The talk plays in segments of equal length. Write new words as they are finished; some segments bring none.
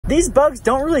These bugs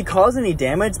don't really cause any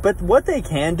damage, but what they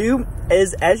can do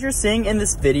is, as you're seeing in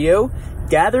this video,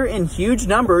 gather in huge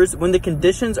numbers when the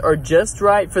conditions are just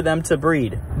right for them to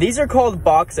breed. These are called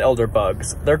Boxelder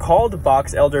bugs. They're called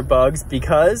Boxelder bugs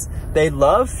because they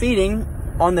love feeding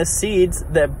on the seeds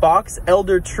that box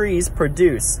elder trees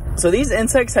produce. So these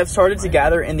insects have started to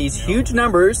gather in these huge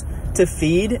numbers to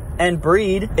feed and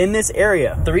breed in this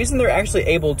area. The reason they're actually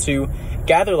able to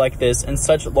gather like this in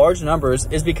such large numbers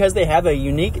is because they have a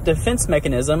unique defense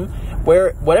mechanism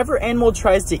where whatever animal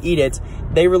tries to eat it,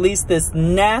 they release this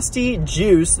nasty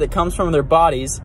juice that comes from their bodies